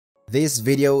This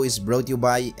video is brought to you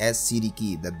by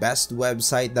SCDKey, the best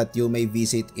website that you may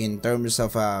visit in terms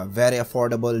of very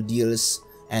affordable deals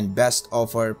and best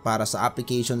offer para sa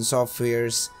application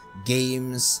softwares,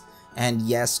 games, and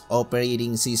yes,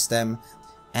 operating system.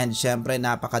 And syempre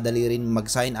napakadali rin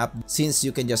mag-sign up since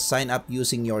you can just sign up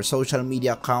using your social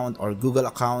media account or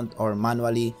Google account or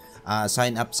manually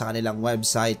sign up sa kanilang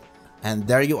website. And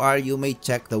there you are, you may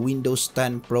check the Windows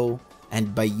 10 Pro,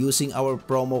 and by using our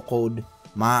promo code,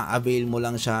 ma-avail mo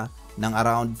lang siya ng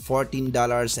around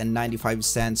 $14.95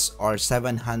 or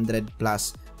 700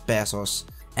 plus pesos.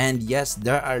 And yes,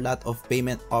 there are a lot of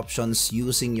payment options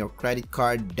using your credit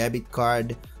card, debit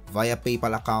card, via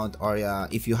PayPal account, or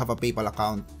if you have a PayPal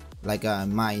account like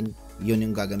mine, yun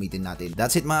yung gagamitin natin.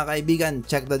 That's it mga kaibigan,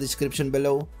 check the description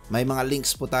below. May mga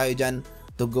links po tayo dyan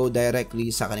to go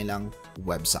directly sa kanilang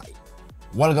website.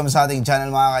 Welcome sa ating channel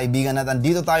mga kaibigan, at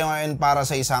andito tayo ngayon para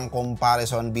sa isang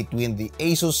comparison between the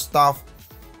Asus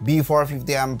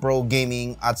B450M Pro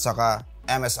Gaming at saka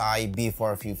MSI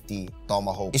B450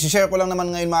 Tomahawk. Isishare ko lang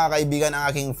naman ngayon mga kaibigan ang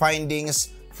aking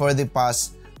findings for the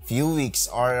past few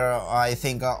weeks or I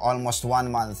think almost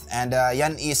 1 month, and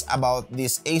yan is about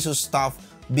this Asus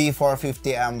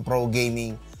B450M Pro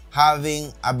Gaming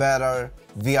having a better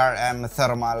VRM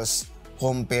thermals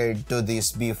compared to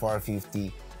this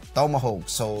B450 Tomahawk.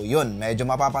 So yun, medyo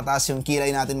mapapataas yung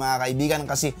kilay natin mga kaibigan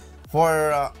kasi for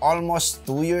almost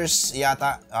 2 years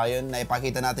yata, ayun,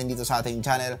 naipakita natin dito sa ating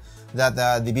channel that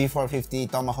the B450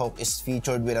 Tomahawk is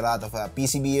featured with a lot of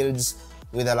PC builds,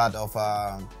 with a lot of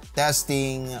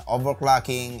testing,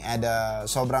 overclocking, and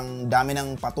sobrang dami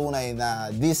ng patunay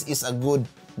na this is a good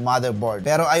motherboard.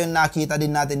 Pero ayun, nakita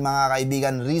din natin mga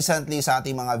kaibigan recently sa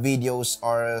ating mga videos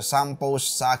or some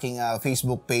posts sa aking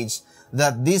Facebook page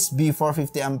that this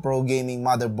B450M Pro Gaming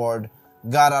motherboard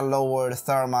got a lower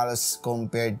thermals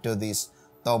compared to this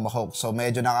Tomahawk. So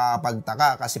medyo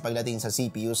nakakapagtaka kasi pagdating sa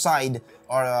CPU side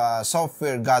or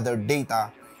software gathered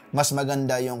data, mas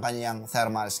maganda yung kanyang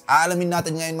thermals. Aalamin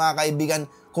natin ngayon mga kaibigan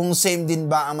kung same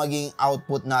din ba ang maging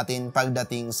output natin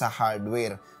pagdating sa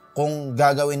hardware. Kung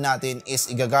gagawin natin is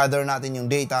i-gather natin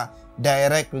yung data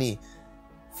directly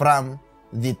from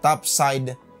the top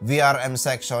side VRM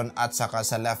section at saka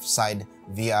sa left side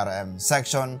VRM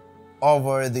section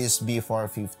over this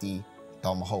B450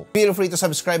 Tomahawk. Feel free to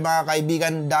subscribe mga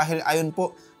kaibigan dahil ayun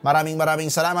po,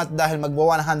 maraming salamat dahil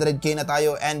magwa 100k na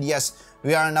tayo, and yes,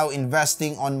 we are now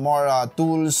investing on more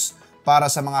tools para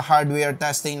sa mga hardware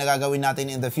testing na gagawin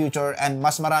natin in the future, and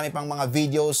mas marami pang mga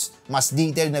videos, mas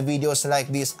detailed na videos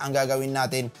like this ang gagawin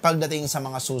natin pagdating sa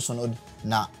mga susunod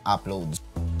na uploads.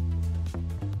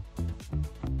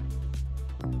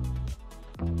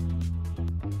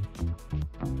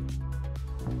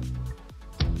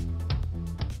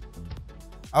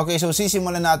 Okay, so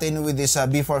sisimulan natin with this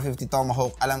B450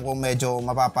 Tomahawk. Alam ko medyo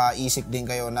mapapaisip din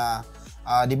kayo na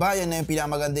di ba yan na yung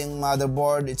pinakamagandang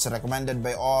motherboard, it's recommended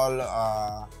by all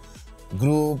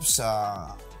groups,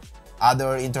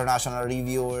 other international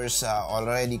reviewers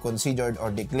already considered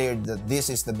or declared that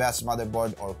this is the best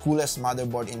motherboard or coolest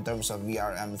motherboard in terms of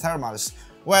VRM thermals.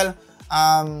 Well,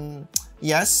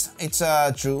 yes, it's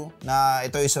true na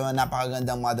ito is a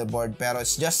napakagandang motherboard, pero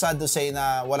it's just sad to say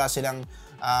na wala silang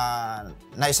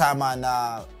naisama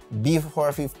na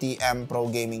B450M Pro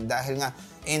Gaming dahil nga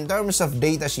in terms of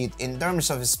datasheet, in terms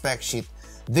of spec sheet,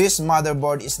 this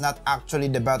motherboard is not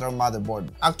actually the better motherboard.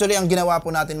 Actually, ang ginawa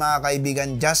po natin mga kaibigan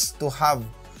just to have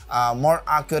more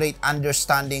accurate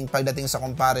understanding pagdating sa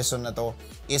comparison na to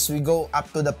is we go up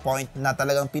to the point na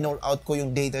talagang pinull out ko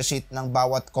yung datasheet ng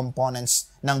bawat components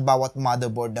ng bawat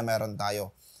motherboard na meron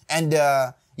tayo. And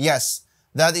yes,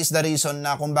 that is the reason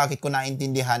na kung bakit ko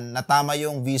naintindihan na tama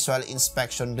yung visual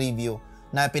inspection review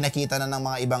na pinakita na ng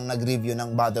mga ibang nag-review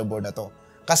ng motherboard na to.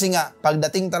 Kasi nga,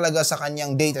 pagdating talaga sa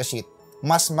kanyang datasheet,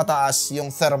 mas mataas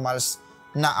yung thermals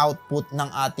na output ng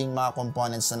ating mga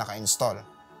components na naka-install.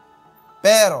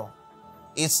 Pero,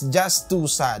 it's just too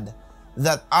sad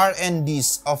that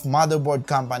R&Ds of motherboard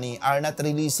company are not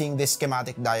releasing the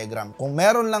schematic diagram. Kung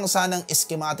meron lang sanang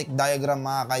schematic diagram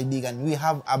mga kaibigan, we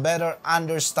have a better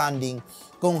understanding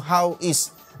kung how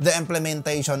is the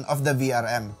implementation of the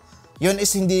VRM. Yun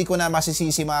is hindi ko na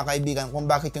masisisi mga kaibigan kung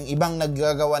bakit yung ibang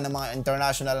naggagawa ng mga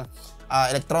international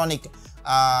electronic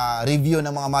review ng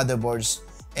mga motherboards,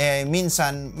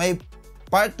 minsan may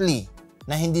partly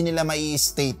na hindi nila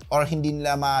mai-state or hindi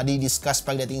nila ma-discuss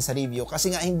pagdating sa review kasi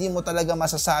nga hindi mo talaga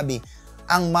masasabi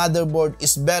ang motherboard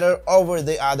is better over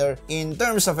the other in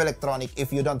terms of electronic if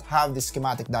you don't have the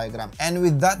schematic diagram. And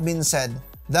with that being said,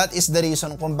 that is the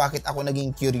reason kung bakit ako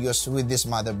naging curious with this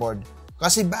motherboard.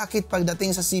 Kasi bakit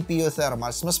pagdating sa CPU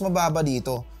thermals, mas mababa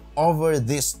dito over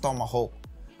this Tomahawk.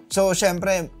 So,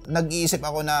 syempre, nag-iisip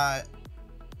ako na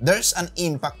there's an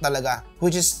impact talaga,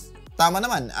 which is tama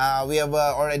naman. We have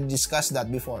already discussed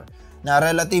that before, na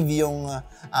relative yung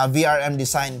VRM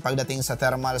design pagdating sa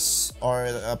thermals or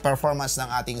performance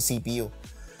ng ating CPU.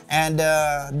 And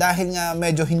dahil nga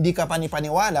medyo hindi ka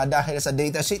panipaniwala dahil sa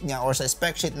datasheet niya or sa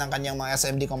spec sheet ng kanyang mga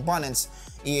SMD components,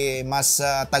 mas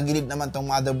tagilid naman tong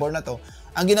motherboard na to.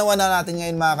 Ang ginawa na natin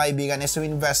ngayon mga kaibigan is we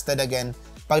invested again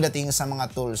pagdating sa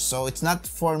mga tools. So it's not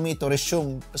for me to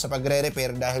resume sa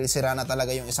pagre-repair dahil sira na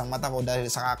talaga yung isang mata ko dahil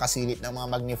sa kakasilip ng mga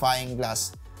magnifying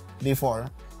glass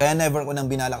before. Kaya never ko nang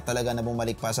binalak talaga na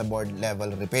bumalik pa sa board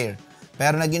level repair.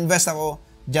 Pero nag-invest ako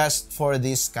just for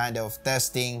this kind of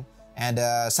testing. And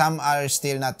some are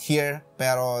still not here,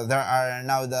 pero there are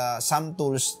now some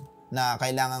tools na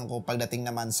kailangan ko pagdating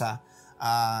naman sa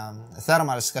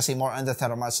thermals, kasi more on the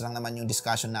thermals lang naman yung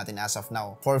discussion natin as of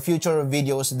now. For future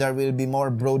videos, there will be more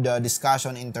broad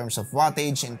discussion in terms of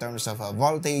wattage, in terms of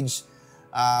voltage,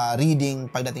 reading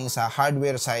pagdating sa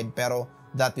hardware side, pero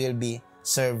that will be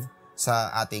served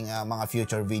sa ating mga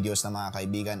future videos na mga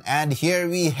kaibigan. And here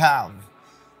we have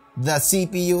the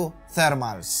CPU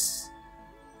thermals.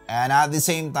 And at the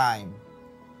same time,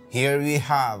 here we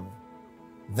have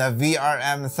the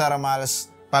VRM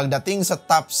thermals pagdating sa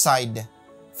top side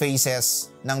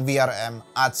faces ng VRM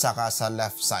at saka sa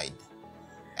left side.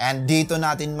 And dito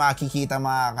natin makikita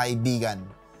mga kaibigan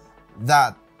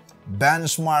that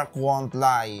benchmark won't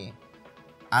lie.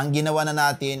 Ang ginawa na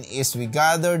natin is we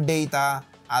gather data,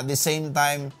 at the same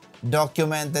time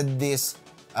documented this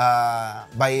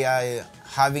by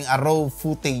having a raw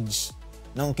footage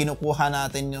nung kinukuha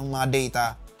natin yung mga data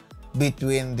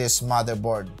between this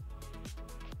motherboard.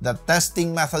 The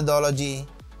testing methodology,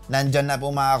 nandyan na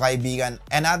po mga kaibigan.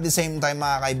 And at the same time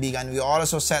mga kaibigan, we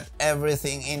also set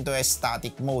everything into a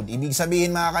static mode. Ibig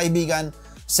sabihin mga kaibigan,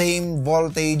 same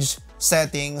voltage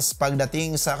settings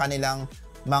pagdating sa kanilang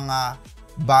mga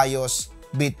BIOS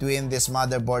between this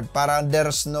motherboard para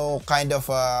there's no kind of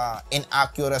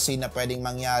inaccuracy na pwedeng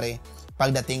mangyari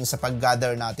pagdating sa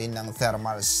pag-gather natin ng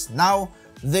thermals. Now,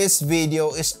 this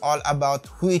video is all about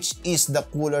which is the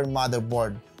cooler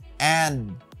motherboard.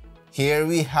 And here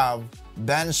we have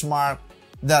benchmark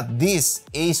that this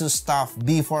Asus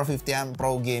B450M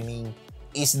Pro Gaming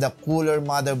is the cooler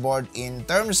motherboard in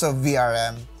terms of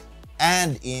VRM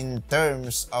and in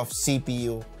terms of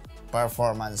CPU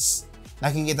performance.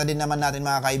 Nakikita din naman natin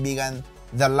mga kaibigan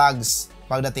the lags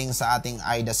pagdating sa ating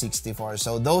AIDA 64.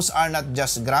 So those are not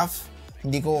just graph.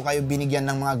 Hindi ko kayo binigyan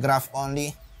ng mga graph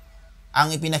only.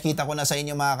 Ang ipinakita ko na sa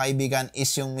inyo mga kaibigan is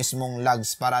yung mismong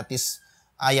lags para at least,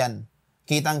 ayan,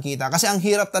 kitang-kita. Kasi ang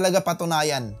hirap talaga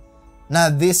patunayan na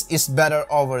this is better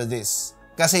over this.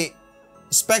 Kasi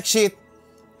spec sheet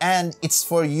and it's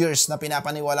for years na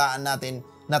pinapaniwalaan natin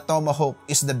na Tomahawk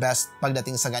is the best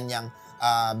pagdating sa ganyang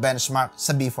benchmark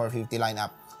sa B450 lineup.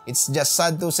 It's just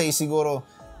sad to say siguro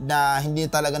na hindi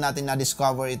talaga natin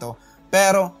na-discover ito.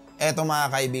 Pero eto mga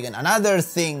kaibigan, another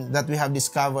thing that we have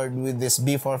discovered with this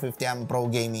B450M Pro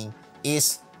Gaming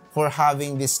is for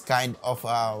having this kind of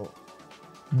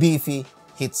beefy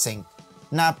heatsink.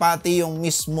 Na pati yung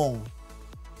mismong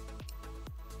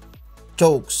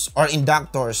chokes or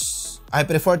inductors, I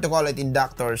prefer to call it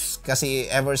inductors kasi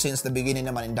ever since the beginning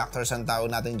naman inductors ang tawag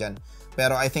natin dyan.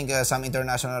 Pero I think some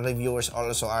international reviewers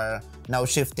also are now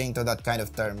shifting to that kind of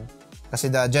term.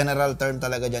 Kasi the general term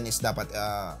talaga dyan is dapat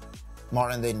more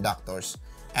on the inductors.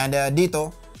 And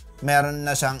dito, meron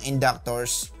na siyang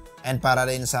inductors and para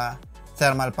rin sa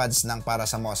thermal pads ng para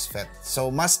sa MOSFET. So,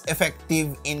 mas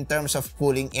effective in terms of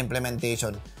cooling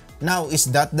implementation. Now, is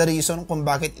that the reason kung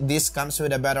bakit this comes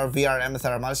with a better VRM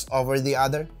thermals over the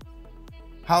other?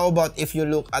 How about if you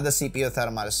look at the CPU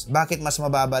thermals? Bakit mas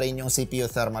mababa rin yung CPU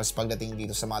thermals pagdating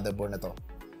dito sa motherboard na to?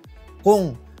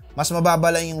 Kung mas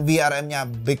mababa lang yung VRM niya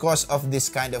because of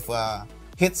this kind of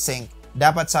heatsink,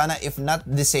 dapat sana if not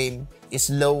the same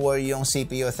is lower yung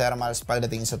CPU thermals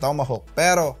pagdating sa Tomahawk.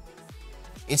 Pero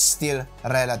it's still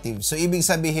relative. So ibig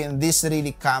sabihin this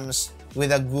really comes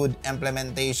with a good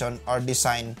implementation or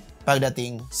design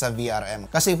pagdating sa VRM.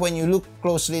 Kasi when you look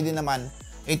closely din naman,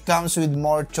 it comes with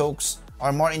more chokes or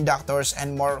more inductors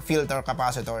and more filter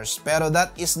capacitors. Pero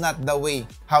that is not the way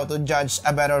how to judge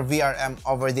a better VRM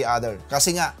over the other.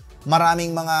 Kasi nga maraming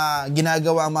mga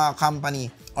ginagawa mga company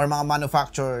or mga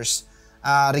manufacturers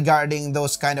regarding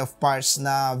those kind of parts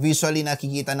na visually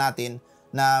nakikita natin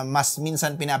na mas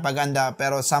minsan pinapaganda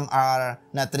pero some are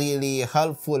not really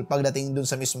helpful pagdating dun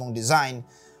sa mismong design.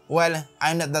 Well,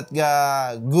 I'm not that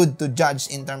good to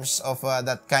judge in terms of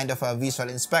that kind of visual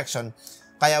inspection,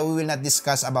 kaya we will not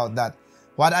discuss about that.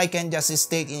 What I can just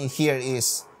state in here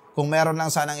is kung meron lang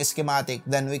sanang schematic,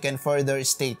 then we can further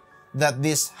state that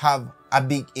this have a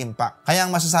big impact. Kaya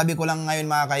ang masasabi ko lang ngayon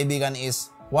mga kaibigan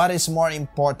is, what is more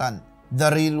important?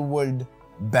 The real world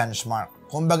benchmark.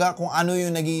 Kumbaga kung ano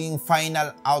yung nagiging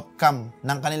final outcome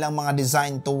ng kanilang mga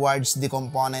design towards the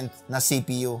component na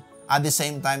CPU. At the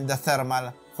same time, the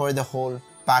thermal for the whole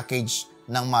package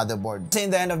ng motherboard. Kasi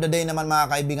in the end of the day naman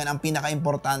mga kaibigan, ang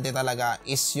pinaka-importante talaga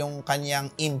is yung kanyang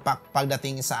impact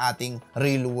pagdating sa ating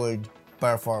real world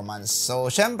performance. So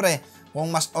syempre,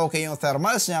 kung mas okay yung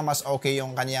thermals niya, mas okay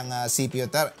yung kanyang CPU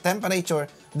temperature,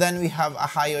 then we have a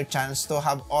higher chance to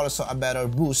have also a better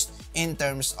boost in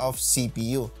terms of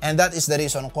CPU. And that is the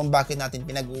reason kung bakit natin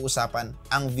pinag-uusapan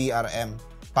ang VRM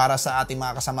para sa ating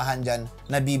mga kasamahan dyan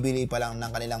na bibili pa lang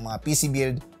ng kanilang mga PC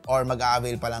build or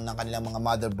mag-a-avail pa lang ng kanilang mga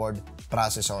motherboard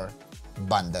processor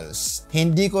bundles.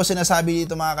 Hindi ko sinasabi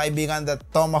dito mga kaibigan that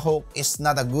Tomahawk is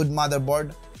not a good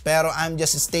motherboard, pero I'm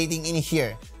just stating in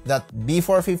here that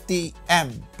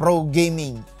B450M Pro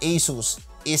Gaming Asus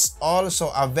is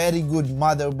also a very good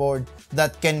motherboard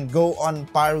that can go on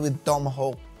par with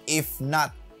Tomahawk, if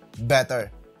not better.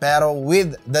 Pero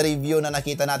with the review na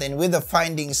nakita natin, with the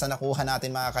findings na nakuha natin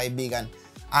mga kaibigan,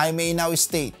 I may now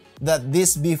state that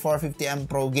this B450M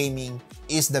Pro Gaming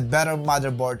is the better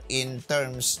motherboard in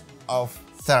terms of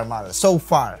thermal so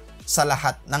far sa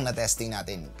lahat ng na-testing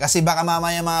natin. Kasi baka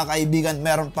mamaya mga kaibigan,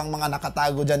 meron pang mga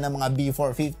nakatago dyan ng mga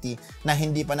B450 na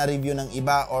hindi pa na-review ng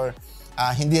iba or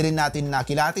hindi rin natin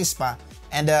nakilatis pa.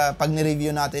 And pag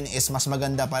ni-review natin is mas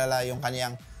maganda pala yung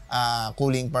kanyang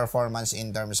cooling performance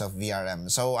in terms of VRM.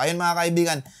 So ayun mga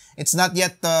kaibigan, it's not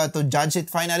yet to judge it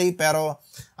finally, pero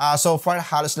so far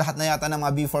halos lahat na yata ng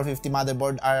mga B450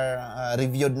 motherboard are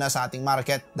reviewed na sa ating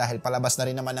market dahil palabas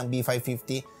na rin naman ng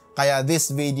B550. Kaya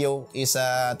this video is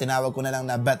tinawag ko na lang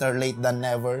na better late than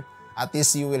never. At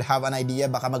least you will have an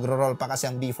idea, baka magro-roll pa kasi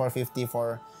ang B450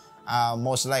 for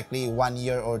most likely 1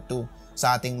 year or 2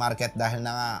 sa ating market dahil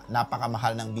na nga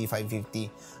napakamahal ng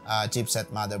B550 chipset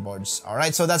motherboards.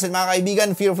 Alright, so that's it mga kaibigan.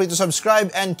 Feel free to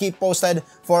subscribe and keep posted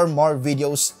for more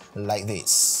videos like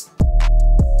this.